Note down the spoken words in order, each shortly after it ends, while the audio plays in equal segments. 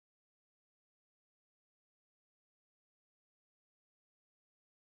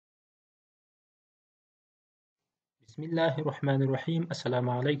Bismillahirrahmanirrahim.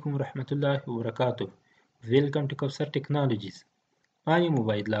 Assalamu alaikum warahmatullahi wabarakatuh. Welcome to Kausar Technologies. I am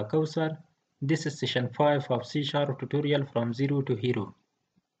Ubaidullah Kausar. This is session 5 of C# tutorial from zero to hero.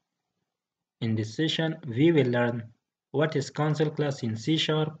 In this session, we will learn what is console class in C#,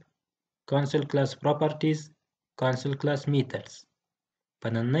 console class properties, console class methods. په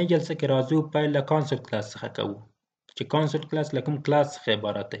نننۍ جلسه کې راځو پیل له console class څخه کوو چې console class له کوم class څخه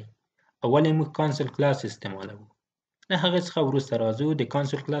عبارت دی. اول یې موږ console class استعمالوو. له هغې څخه وروسته راځو د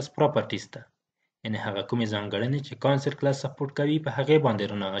console class properties ته، یعنې هغه کومې ځانګړنې چې console class سپورټ کوي په هغې باندې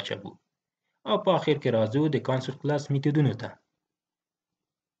رڼا اچوو، او په آخر کې راځو د console class میتودونو ته.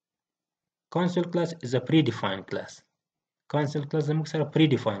 console class is a predefined class. console class زموږ سره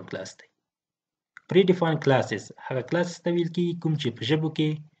predefined class دی. predefined classes هغه classes ته ویل کېږي کوم چې په ژبو کې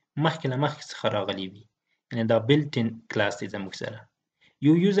مخکې له مخکې څخه راغلي وي، یعنې دا built in class دی زموږ سره.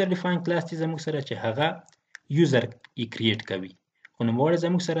 یو user defined class دی زموږ سره چې هغه user یې create کوي، خو نوموړی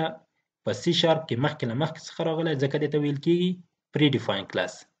زموږ سره په C# کې مخکې له مخکې څخه راغلی، ځکه دې ته ویل کېږي predefined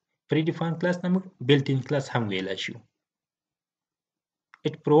class. predefined class نه موږ built in class هم ویلی شو.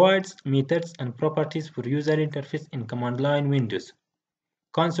 It provides methods and properties for user interface in command line windows.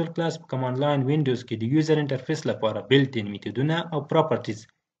 console class په command line windows کې د user interface لپاره built in میتودونه او properties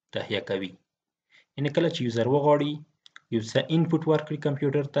تهیه کوي. یعنې کله چې user وغواړي یو څه input ورکړي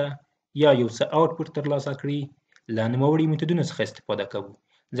کمپیوټر ته یا یو څه output ترلاسه کړي، له نوموړي میتودونو څخه استفاده کوو،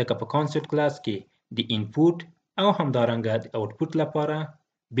 ځکه په console class کې د input او همدارنګه د output لپاره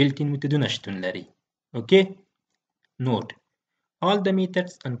built in میتودونه شتون لري. Okay? Note: all the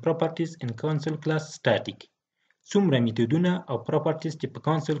methods and properties in console class static. څومره میتودونه او properties چې په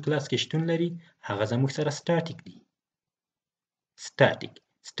console class کې شتون لري هغه زموږ سره static دي.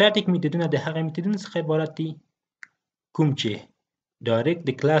 static میتودونه د هغه میتودونو څخه عبارت دي کوم چې ډایرکټ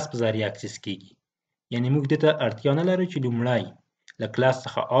د کلاس په ذریعه اکسس کیږي، یعنی موږ دې ته اړتیا نه لرو چې لومړی له کلاس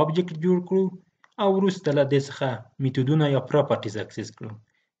څخه آبجکټ جوړ کړو او وروسته له دې څخه میتودونه یا پراپرټیز اکسس کړو،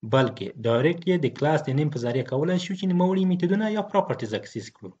 بلکې ډایرکټ یې د کلاس د نیم په ذریعه کولی شو چې نوموړي میتودونه یا پراپرټیز اکسس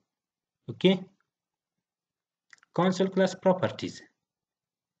کړو. اوکې؟ console class properties.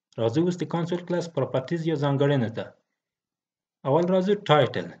 راځو اوس د console class properties یا ځانګړنو ته. اول راځو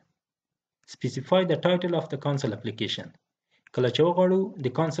title. specify the title of the console application. کله چې وغواړو د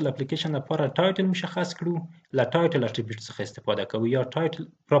console application لپاره title مشخص کړو، له title attribute څخه استفاده کوو یا title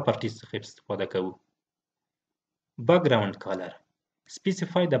properties څخه استفاده کوو. background color.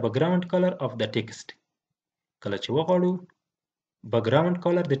 specify the background color of the text. کله چې وغواړو background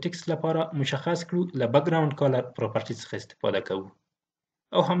color د text لپاره مشخص کړو، له background color properties څخه استفاده کوو.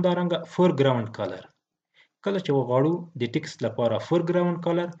 او همدارنګه foreground color. کله چې وغواړو د text لپاره foreground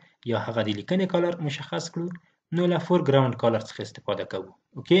color یا هغه د لیکنې color مشخص کړو، نو له foreground color څخه استفاده کوو.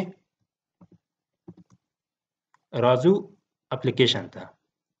 اوکې؟ راځو اپلیکیشن ته.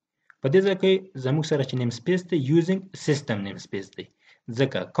 په دې ځای کې زموږ سره چې نیم سپیس دی using system نیم سپیس دی،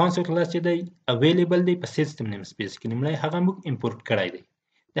 ځکه console class چې دی available دی په system نیم سپیس کې، لومړی هغه موږ import کړی دی.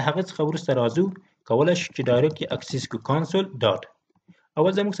 د هغه څخه وروسته راځو کولی شو چې ډایرکټ یې اکسس کړو console dot.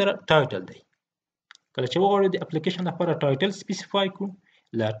 اول زموږ سره title دی. کله چې وغواړو د اپلیکیشن لپاره title specify کړو،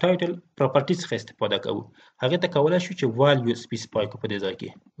 له title property څخه استفاده کوو. هغې ته کولی شو چې value specify کړو په دې ځای کې.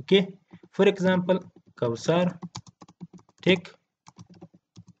 اوکې؟ for example کوثر tech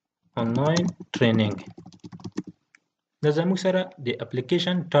online training. دا زموږ سره د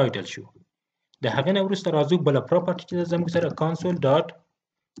اپلیکیشن ټایټل شو. د هغې نه وروسته راځو بله پراپرټي چې زموږ سره console dot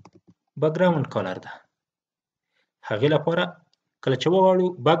background color ده. هغې لپاره کله چې وغواړو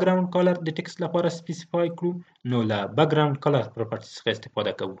background color د ټکسټ لپاره سپیسیفای کړو، نو له background color پراپرټي څخه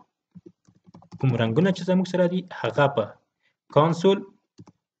استفاده کوو. کوم رنګونه چې زموږ سره دي هغه په console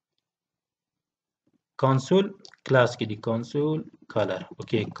class کې دي. console color.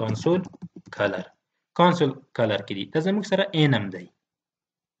 اوکې؟ console color کې دي. دا زموږ سره enum دی.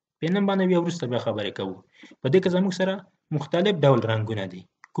 په enum باندې بیا وروسته بیا خبرې کوو. په دې کې زموږ سره مختلف ډول رنګونه دي،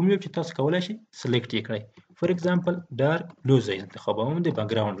 کوم یو چې تاسو کولی شئ سلیکټ یې کړئ. for example dark blue زه انتخابوم د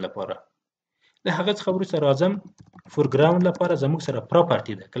background لپاره. له هغه څخه وروسته راځم foreground لپاره زموږ سره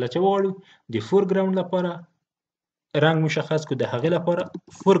پراپرټي ده. کله چې وغواړو د foreground لپاره رنګ مشخص کړو، د هغې لپاره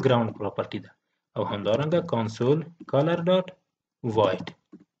foreground پراپرټي ده، او همدارنګه console color dot white.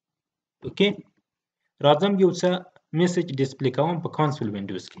 اوکې؟ راځم یو څه میسج ډسپلی کوم په console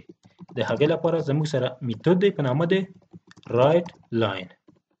windows کې. د هغې لپاره زموږ سره میتود دی په نامه دی write line.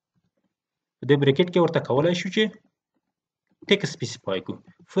 په دې بریکټ کې ورته کولی شو چې text specify کړو.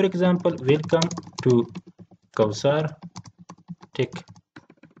 for example welcome to کوثر tech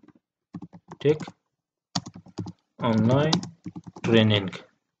online training.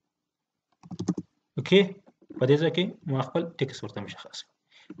 اوکې؟ په دې ځای کې ما خپل ټیکس ورته مشخص کړ.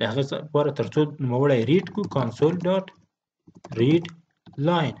 د هغه لپاره تر څو نوموړی ریډ کو console dot read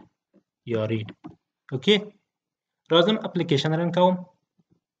line یا read. اوکې راځم اپلیکیشن رن کوم.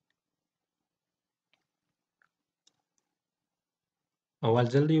 اول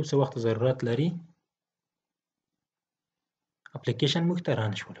ځل یو څه وخت ضرورت لري اپلیکیشن موږ ته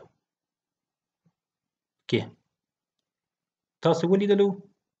ران شولو. اوکې تاسو ولیدلو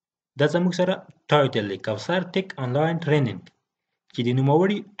دا زموږ سره ټایټل دی کوثر ټیک آنلاین ټریننګ چې د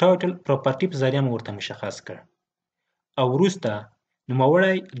نوموړي ټایټل پراپرټي په ذریعه مو ورته مشخص کړ او وروسته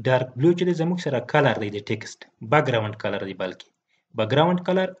نوموړی ډارک بلو چې دی زموږ سره کلر دی د ټیکسټ بیکګراوند کلر دی بلکې بیکګراوند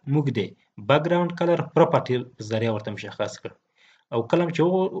کلر موږ دی بیکګراوند کلر پراپرټي په ذریعه ورته مشخص کړ او کله چې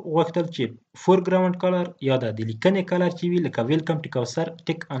وغوښتل چې فورګراوند کلر یا د لیکنې کلر چې وي لکه ویلکم ټو کوثر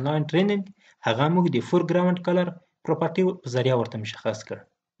ټیک آنلاین ټریننګ هغه موږ د فورګراوند کلر پراپرټي په ذریعه ورته مشخص کړ.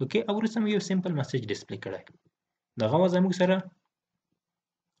 اوکې او وروسته مو یو سمپل میسج ډسپلی کړی. دغه وه زموږ سره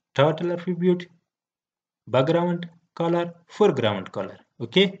ټایټل اتریبیوټ بیکګراوند کلر فورګراوند کلر.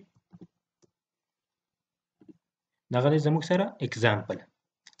 اوکې دغه دی زموږ سره اگزامپل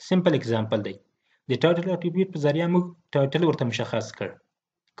سمپل اگزامپل دی. د ټایټل اتریبیوټ په ذریعه موږ ټایټل ورته مشخص کړ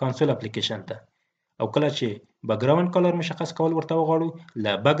کانسول اپلیکیشن ته او کله چې بیکګراوند کلر مشخص کول ورته وغواړو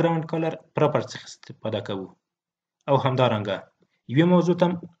له بیکګراوند کلر پراپر څخه استفاده کوو. او همدارنګه یوې موضوع ته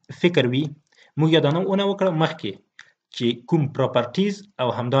فکر وي موږ یادونه وکړه مخکې چې کوم پراپرټیز او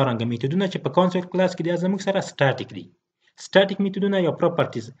همدارنګه میتودونه چې په کانسول کلاس کې دي زموږ سره سټاټیک دي. سټاټیک میتودونه یا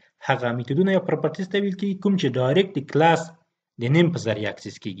پراپرټیز هغه میتودونه یا پراپرټیز ته ویل کېږي کوم چې ډایرکټ د کلاس د نیم په ذریعه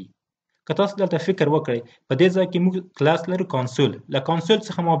اکسس کېږي. که تاسو دلته فکر وکړئ په دې ځای کې موږ کلاس لرو کانسول له کانسول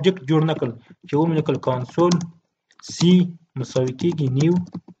څخه مو آبجیکټ جوړ نه کړ چې ومو لیکل کانسول سی مساوي کېږي نیو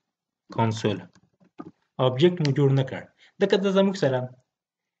کانسول آبجیکټ مو جوړ نه کړ ځکه دا زموږ سره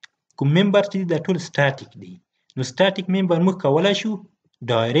کوم ممبر چې دا ټول سټاټیک دي نو سټاټیک ممبر موږ کولی شو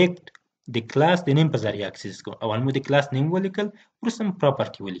ډایرکټ د کلاس د نیم په ذریعه اکسس کړو. اول مو د کلاس نیم ولیکل وروسته مو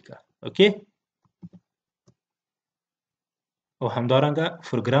پراپرټي ولیکل. اوکې او همدارنګه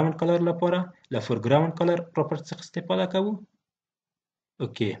فورګراوند کلر لپاره له فورګراوند کلر پراپرټي څخه استفاده کوو.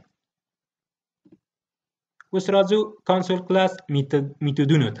 اوکې اوس راځو کانسول کلاس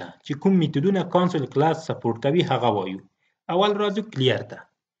میتودونو ته چې کوم میتودونه کانسول کلاس سپورټ کوي هغه وایو. اول راځو کلیر ته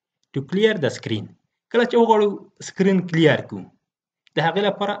ټو کلیر د سکرین. کله چې وغواړو سکرین کلیر کړو د هغې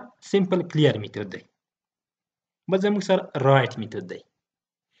لپاره سمپل کلیر میتود دی. بل زموږ سره رایټ میتود دی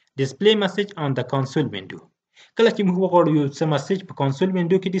ډسپلی میسج آن د کانسول وینډو. کله چې موږ وغواړو یو څه میسج په کانسول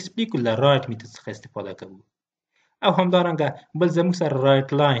وینډو کې ډسپلی کړو له رایټ میتود څخه استفاده کوو. او همدارنګه بل زموږ سره رایټ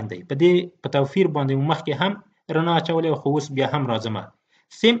لاین دی. په دې په توفیر باندې مخکې هم رڼا اچولې خو اوس بیا هم راځمه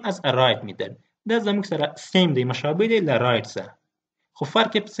سیم از ا رایټ میتود. دا زموږ سره سیم دی مشابه دی له رایټ سره خو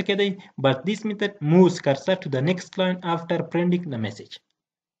فرق یې په څه کې دی but this method moves cursor to the next line after printing the message.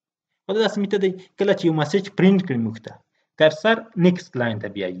 دا داسې میتود دی کله چې یو میسج پرینټ کړي موږ ته کرسر نیکسټ لاین ته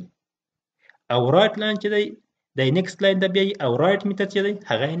بیایي او رایټ لاین چې دی د نیکسټ لاین ته بیایي او رایټ میتود چې دی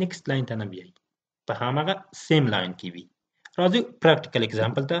هغه نیکسټ لاین ته نه بیایي په هماغه سیم لاین کې وي. راځو پریکټیکل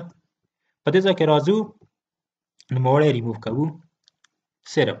اگزامپل ته. په دې ځای کې راځو نوموړی ریموو کوو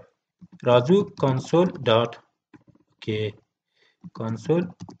صرف راځو console dot کې console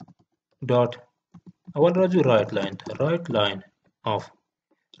dot اول راځو رایټ لاین ته رایټ لاین آف.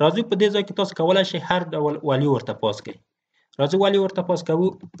 راځو په دې ځای کې تاسو کولی شئ هر ډول والي ورته پاس کړئ. راځو والي ورته پاس کوو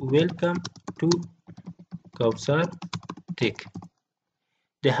ویلکم ټو کوثر ټیک.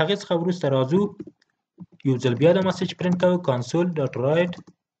 د هغې څخه وروسته راځو یو ځل بیا د میسج پرنټ کوو console dot write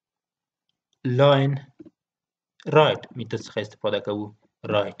line right میتود څخه استفاده کوو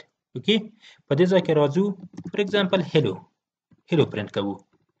right. اوکې په دې ځای کې راځو فور ایگزامپل هیلو پرنټ کوو.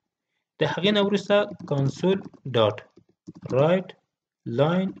 د هغې نه وروسته console dot write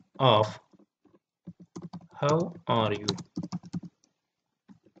line of how are you.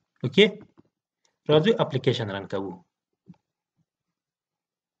 اوکې راځو اپلیکیشن رن کوو.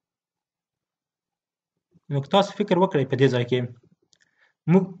 نو تاسو فکر وکړئ په دې ځای کې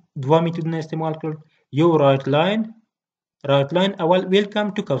موږ دوه میتودونه استعمال کړل. یو رایټ لاین اول ویلکم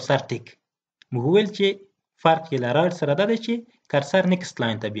ټو کوثر ټیک موږ ویل چې فرق یې له رایټ سره دا دی چې کرسر نیکسټ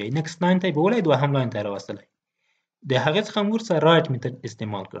لاین ته بیایي نیکسټ لاین ته یې بیولی دوهم لاین ته یې راوستلی. د هغې څخه موږ وروسته رایټ میتود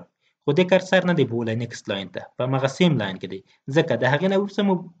استعمال کړ خو دې کرسر نه دی بیولی نیکسټ لاین ته په همغه سیم لاین کې دی ځکه د هغې نه وروسته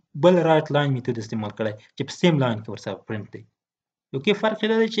مو بل رایټ لاین میتود استعمال کړی چې په سیم لاین کې ورسره پرنټ دی. اوکې فرق یې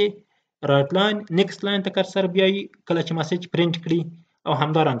دا دی چې رایټ لاین نیکسټ لاین ته کرسر بیایي کله چې میسج پرنټ کړي او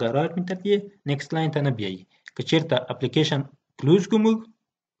همدارنګه رایټ میتود یې نیکسټ لاین ته نه بیایي. که چیرته اپلیکیشن کلوز کو موږ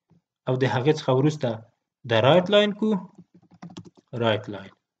او د هغې څخه وروسته د رایټ لاین کو رایټ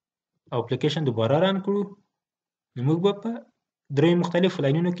لاین او اپلیکیشن دوباره رن کړو نو موږ به په درې مختلفو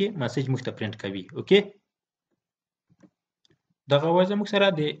لاینونو کې مسیج موږ ته پرینټ کوي. اوکې، دغه وجه موږ سره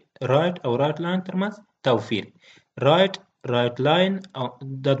د رایټ او رایټ لاین ترمنځ توپیر. رایټ لاین او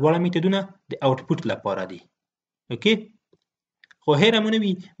د دواړه میتودونه د اوټپوټ لپاره دي. اوکې، خو هیره مو نه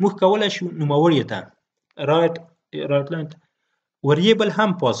وي موږ کولی شو نوموړي ته رایټ لاین وریبل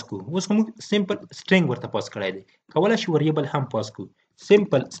هم پاس کو. اوس خو موږ سمپل سټرینګ ورته پاس کړی دی، کولی شو وریبل هم پاس کو.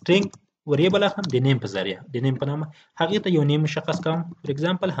 سمپل سټرینګ وریبل اخلم د نیم په ذریعه، د نیم په نامه هغې ته یو نیم مشخص کوم، فور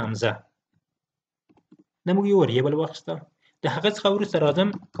ایگزامپل حمزه. دا موږ یو وریبل واخیسته. د هغه څخه وروسته راځم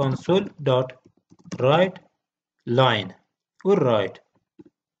console dot write line or write.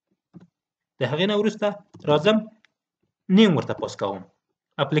 د هغې نه وروسته راځم نیم ورته پاس کوم،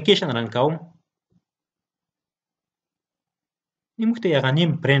 اپلیکیشن رن کوم، موږ ته یې هغه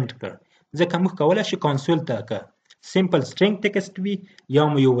نیم پرینټ کړ. ځکه موږ کولی شو کنسول ته که سمپل سټرینګ ټکسټ وي یا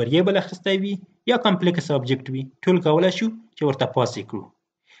مو یو وریبل اخیستی وي یا کمپلیکس آبجکټ وي، ټول کولی شو چې ورته پاس یې کړو.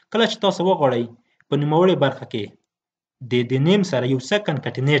 کله چې تاسو وغواړئ په نوموړې برخه کې د نیم سره یو څه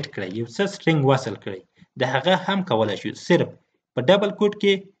کنکټینیټ کړئ، یو څه سټرینګ وصل کړئ، د هغه هم کولی شو صرف په ډبل کوډ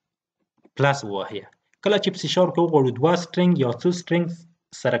کې پلس ووهئ. کله چې په سی شارپ کې وغواړو دوه سټرینګ یا څو سټرینګ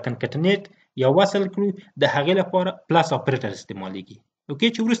سره کنکټینیټ یا وصل کړو، د هغې لپاره پلس اپریټر استعمالیږي. اوکې،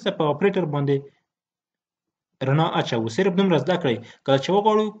 چې وروسته په اپریټر باندې رڼا اچوو. صرف دومره زده کړئ کله چې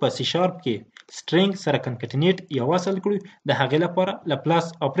وغواړو په سی شارپ کې سټرینګ سره کنکټینیټ یا وصل کړو، د هغې لپاره له پلس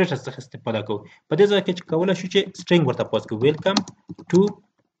اپریټر څخه استفاده کوو. په دې ځای کې چې کولی شو چې سټرینګ ورته پاس کړو، ویلکم ټو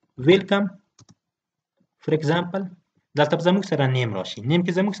ویلکم فور ایگزامپل. دلته به زموږ سره نیم راشي، نیم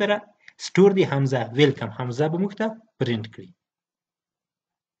کې زموږ سره سټور دی حمزه، ویلکم حمزه به موږ ته پرینټ کړي.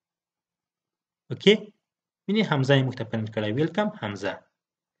 اوکې، ویني حمزه یې موږ ته پرینټ کړی، ویلکم حمزه.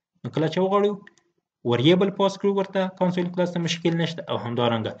 نو کله چې وغواړو وریبل پاس کړو ورته کنسول کلاس ته مشکل نشته، او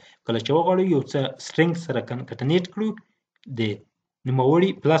همدارنګه کله چې وغواړو یو څه سټرینګ سره کنکټینیټ کړو، د نوموړي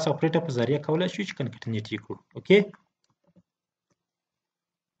پلس اپریټر په ذریعه کولی شو چې کنکټینیټ یې کړو. اوکې،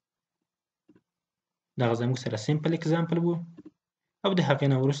 دغه زموږ سره سمپل اگزامپل و، او د هغې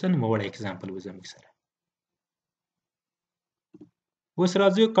نه وروسته نوموړی اگزامپل و زموږ سره. اوس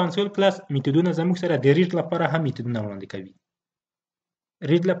راځو کنسول کلاس میتودونه زموږ سره د ریډ لپاره هم میتودونه وړاندې کوي.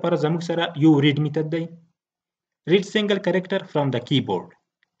 ریډ لپاره زموږ سره یو ریډ میتود دی. read single character from the keyboard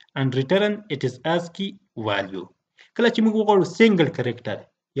and return it is ASCII value. کله چې موږ وغواړو سنگل کرکټر،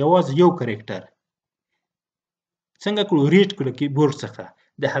 یوازې یو کرکټر څنګه کړو ریډ کړو کیبورډ څخه،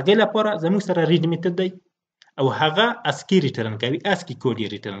 د هغې لپاره زموږ سره ریډ میتود دی، او هغه اسکی ریټرن کوي، اسکی کوډ یې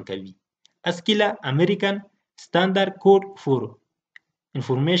ریټرن کوي. اسکی له امریکن سټانډرډ کوډ فور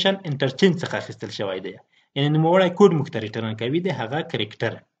انفورمیشن انټرچینج څخه اخیستل شوی دی، یعنې نوموړی کوډ موږ ته ریټرن کوي د هغه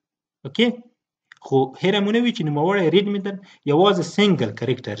کرکټر. اوکې، خو هیره مو نه وي چې نوموړی ریډ میتود یوازې سنګل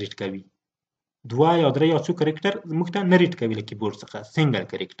کرکټر ریډ کوي، دوه یا درې یا څو کرکټر موږ ته نه ریډ کوي له کیبورډ څخه، سنګل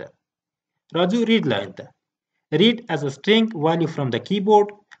کرکټر. راځو ریډ لاین ته. read as a string value from the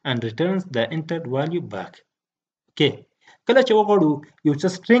keyboard and returns the entered value back. اوکې، کله چې وغواړو یو څه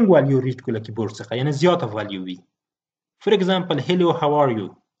سټرینګ والیو ریډ کړو له کیبورډ څخه، یعنې زیاته والیو وي، فور ایگزامپل هیلو هاو آر یو،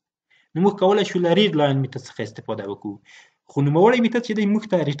 نو موږ کولی شو له ریډ لاین میتود څخه استفاده وکړو. خو نوموړی میتود چې دی موږ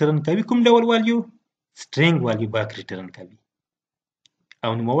ته ریټرن کوي کوم ډول والیو؟ سټرینګ والیو باک ریټرن کوي،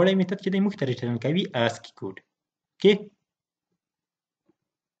 او نوموړی میتود چې دی موږ ته ریټرن کوي اسکی کوډ. اوکې،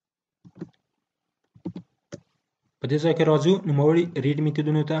 په دې ځای کې راځو نوموړي ریډ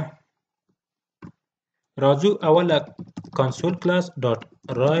میتودونو ته. راځو اوله console class dot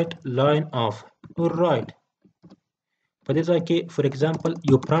write line of or write. په دې ځای کې فور ایگزامپل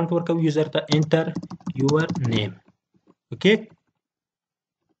یو پرامپټ ورکوو یوزر ته enter your name. اوکې،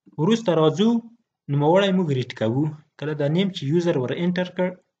 وروسته راځو نوموړی موږ ریډ کوو. کله دا نیم چې یوزر ور انټر کړ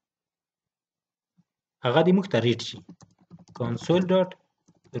هغه دې موږ ته ریډ شي. console dot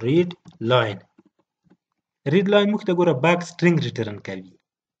read line. ریډ لاین موږ ته ګوره باک سټرینګ ریټرن کوي.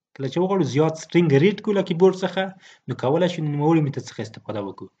 کله چې وغواړو زیات سټرینګ ریډ کړو له کیبورډ څخه، نو کولی شو نوموړي میتود څخه استفاده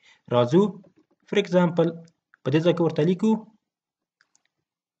وکړو. راځو فور ایگزامپل په دې ځای کې ورته لیکو،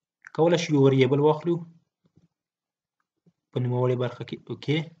 کولی شو یو وریبل واخلو په نوموړې برخه کې.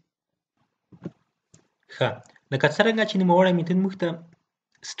 اوکې، ښه، لکه څرنګه چې نوموړی میتود موږ ته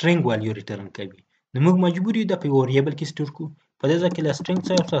سټرینګ والیو ریټرن کوي، نو موږ مجبور یو د په یو وریبل کې سټور کړو. په دې ځای کې له سټرینګ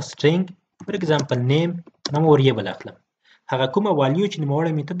څخه سټرینګ فور ایگزامپل نیم نوم وریبل اخلم، هغه کومه والیو چې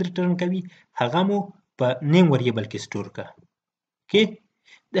نوموړی میتود ریټرن کوي هغه مو په نیم وریبل کې سټور کړه. اوکې،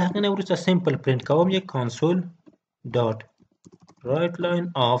 د هغې نه وروسته سمپل پرینټ کوم یې console dot write line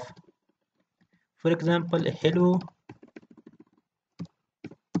of فور ایگزامپل hello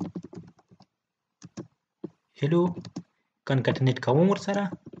کنکټینیټ کوم ورسره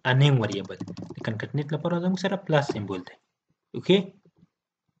ا نیم وریبل. د کنکټنیټ لپاره زموږ سره پلس سمبول دی. اوکې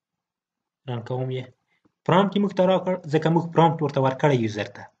ران کوم یې پرامپټ موږ ته راکړ ځکه موږ پرامپټ ورته ورکړی یوزر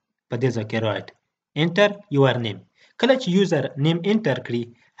ته په دې ځای کې رایټ انټر یور نیم. کله چې یوزر نیم انټر کړي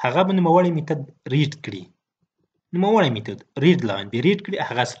هغه به نوموړی میتود ریډ کړي. نوموړی میتود ریډ لاین به ریډ کړي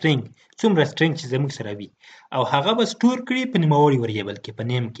هغه سټرینګ څومره سټرینګ چې زموږ سره وي او هغه به سټور کړي په نوموړي وریبل کې په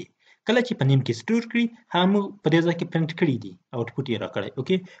نیم کې. کله چې په نیم کې سټور کړي هغه موږ په دې ځای کې پرنټ کړي دي آوټپوټ یې راکړی.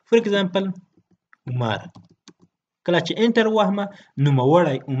 اوکې فور ایگزامپل عمر. کله چې انټر وهمه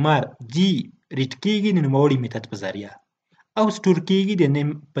نوموړی عمر جی ریډ کېږي د نوموړي میتود په ذریعه او سټور کېږي د نیم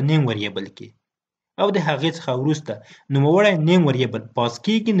په نیم وریبل کې او د هغې څخه وروسته نوموړی نیم وریبل پاس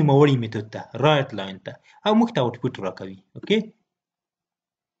کېږي نوموړي میتود ته رایټ لاین ته او موږ ته آوټپوټ راکوي. اوکې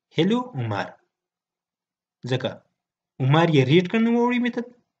هلو عمر ځکه عمر یې ریډ کړ نوموړي میتود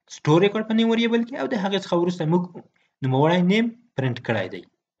سټور یې کړ په نیم وریبل کې او د هغې څخه وروسته موږ نوموړی نیم پرنټ کړی دی.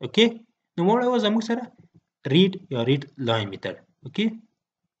 اوکې نوموړی و زموږ سره ریډ یا ریډ لاین میتود. اوکې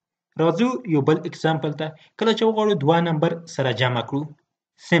راځو یو بل اگزامپل ته. کله چې وغواړو دوه نمبر سره جمع کړو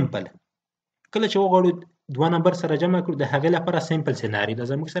سمپل. کله چې وغواړو دوه نمبر سره جمع کړو د هغې لپاره سمپل سیناري ده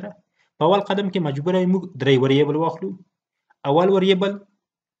زموږ سره. په اول قدم کې مجبوره یو موږ درې وریبل واخلو. اول وریبل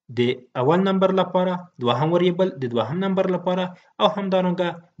د اول نمبر لپاره، دوهم وریبل د دوهم نمبر لپاره او همدارنګه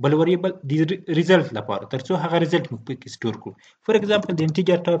بل وریبل د ریزلټ لپاره ترڅو هغه ریزلټ موږ پکې سټور کړو. فور ایگزامپل د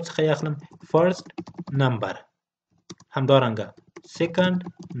انټیجر ټایپ څخه یې اخلم فرست نمبر همدارنګه سیکنډ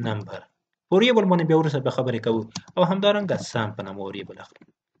نمبر وریبل باندې بیا وروسته به خبرې کوو او همدارنګه سم په نامه وریبل اخلو.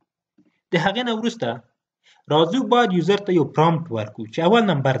 د هغې نه وروسته راځو باید یوزر ته یو پرامپټ ورکړو چې اول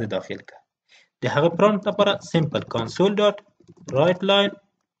نمبر دې داخل کړه. د هغه پرامپټ لپاره سمپل کنسول ډاټ رایټ لاین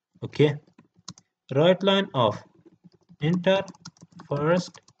اوکې رایټ لاین اف انټر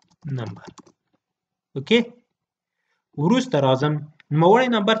فرست نمبر. اوکې وروسته راځم نوموړی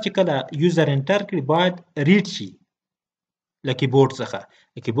نمبر چې کله یوزر انټر کړي باید ریډ شي له کیبورډ څخه.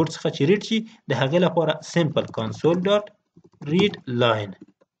 له کیبورډ څخه چې ریډ شي د هغې لپاره سمپل کنسول ډاټ ریډ لاین.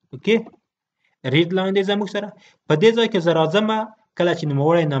 اوکې ریډ لاین دی زموږ سره. په دې ځای کې زه راځم کله چې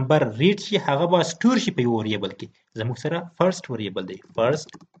نوموړی نمبر ریډ شي هغه به سټور شي په یو وریبل کې. زموږ سره فرست وریبل دی فرست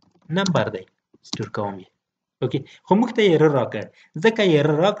نمبر دی سټور کوم یې. اوکې خو موږ ته یې ایرر راکړ ځکه یې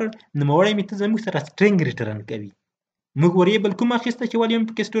ایرر راکړ نوموړی میتود زموږ سره سټرینګ ریټرن کوي. موږ وریبل کوم اخیسته چې ولې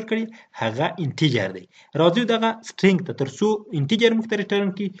پکې سټور کړی هغه انټیجر دی. راځو دغه سټرینګ ته ترڅو انټیجر موږ ته ریټرن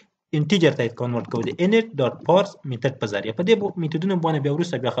کړي انټیجر ته کنورټ کوو د init ډاټ پارس میتود په ذریعه. په دې میتودونو باندې بیا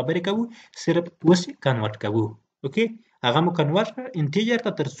وروسته بیا خبرې کوو صرف اوس کنورټ کوو. اوکې هغه مو کنورټ کړ انټیجر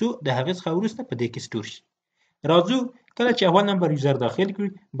ته ترڅو د هغې څخه وروسته په دې کې سټور شي. راځو کله چې اول نمبر یوزر داخل کړي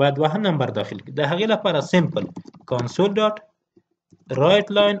باید دوهم نمبر داخل کړي. د هغې لپاره سمپل کنسول ډاټ رایټ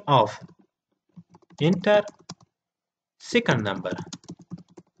لاین اف انټر سیکنډ نمبر.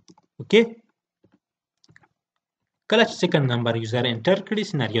 اوکې کله چې سیکنډ نمبر یوزر انټر کړي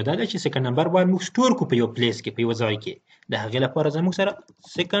سیناریو دا ده چې سیکنډ نمبر باید موږ سټور کړو په یو پلیس کې په یو ځای کې. د هغې لپاره زموږ سره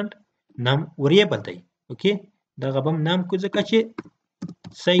سیکنډ نم وریبل دی. اوکې دغه به نم کو ځکه چې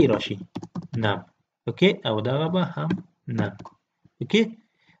صحیح راشي نم. اوکې او دغه به هم نم کو. اوکې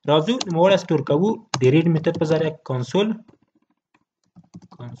راځو نوموړی سټور کوو د ریډ میتود په ذریعه کنسول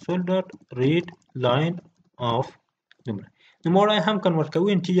ډاټ ریډ لاین اف نوموړی هم کنورټ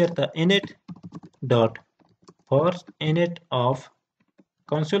کوو انټیجر ته init ډاټ پارس init of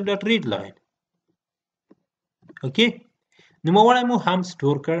console dot read line. اوکې نوموړی مو هم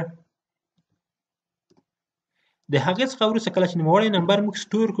سټور کړ. د هغې څخه وروسته کله چې نوموړی نمبر موږ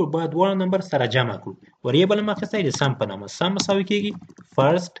سټور کړو باید دواړه نمبر سره جمع کړو. وریبل مو اخیستی د سم په نامه سم مساوي کېږي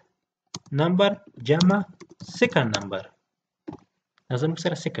فرست نمبر جمع سیکنډ نمبر. دا زموږ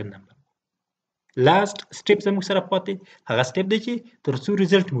سره سیکنډ نمبر. لاست سټیپ زموږ سره پاتې هغه سټیپ دی چې ترڅو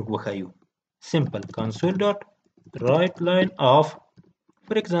ریزلټ موږ وښایو سمپل کنسول ډاټ right line of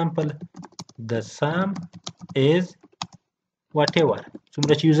for example the sum is whatever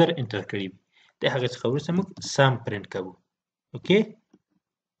څومره چې یوزر انټر کړي وي د هغې څخه وروسته موږ سم پرنټ کوو. اوکې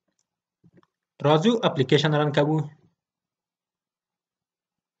راځو اپلیکیشن رن کوو.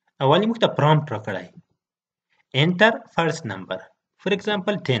 اول موږ ته پرامپټ راکړی انټر فرست نمبر فور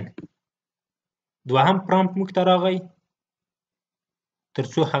ایگزامپل 10. دوهم پرامپټ موږ ته راغی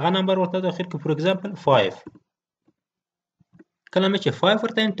ترڅو هغه نمبر ورته داخل کړو فور ایگزامپل 5. کله مې چې 5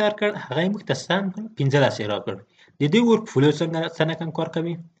 ورته انټر کړ هغه موږ ته سم 15 یې راکړ. د دې ورک فلو څنګه کار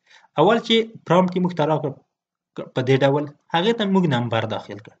کوي اول چې پرامپټ موږ ته راکړ په دې ډول هغې ته موږ نمبر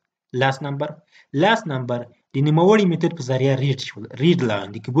داخل کړ لاست نمبر د نوموړي میتود په ذریعه ریډ شول. ریډ لاین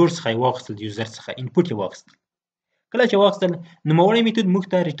د کیبورډ څخه یې واخیستل د یوزر څخه انپوټ یې واخیستل. کله چې واخیستل نوموړی میتود موږ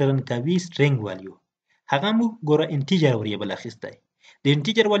ته ریټرن کوي سټرینګ والیو. هغه موږ ګوره انټیجر وریبل اخیستی د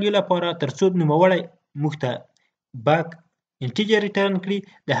انټیجر ولیو لپاره ترڅو نوموړی موږ ته باک انټیجر ریټرن کړي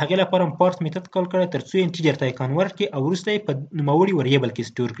د هغې لپاره هم پارس میتود کال کړی ترڅو انټیجر ته یې کنورټ کړي او وروسته یې په نوموړي وریبل کې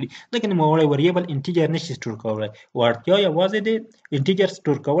سټور کړي ځکه نوموړی وریبل انټیجر نشي سټور کولی وړتیا یوازې د انټیجر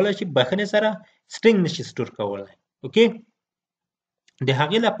سټور کولی شي بخښنې سره سټرینګ نشي سټور کولی اوکې د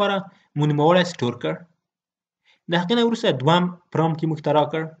هغې لپاره مو نوموړی سټور کړ د هغې نه وروسته دوهم پرامپټ یې موږ ته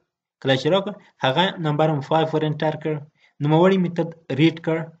راکړ کله چې راکړ هغه نمبر هم 5 ور انټر کړ نوموړی میتود ریډ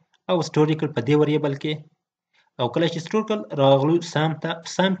کړ او سټور یې کړ په دې وریبل کې او کله چې سټور کړل راغلو سم ته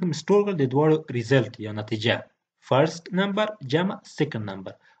سم کې سټور کړل د دواړو ریزلټ یا نتیجه فرست نمبر جمع سیکنډ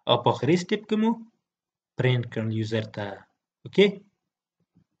نمبر او په اخري سټپ کې مو پرینټ کړل یوزر ته اوکې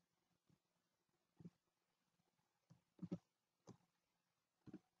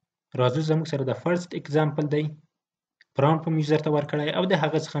راځو زموږ سره د فرست اگزامپل دی پرامپټ هم یوزر ته ورکړی او د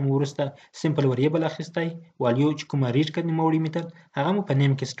هغه څخه مو وروسته سمپل وریبل اخیستی والیو چې کومه ریډ کړ نوموړي میتود هغه مو په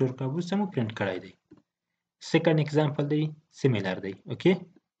نیم کې سټور کړ وروسته مو پرینټ کړی دی second example دی similar دی okay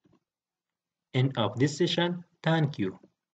end of this session thank you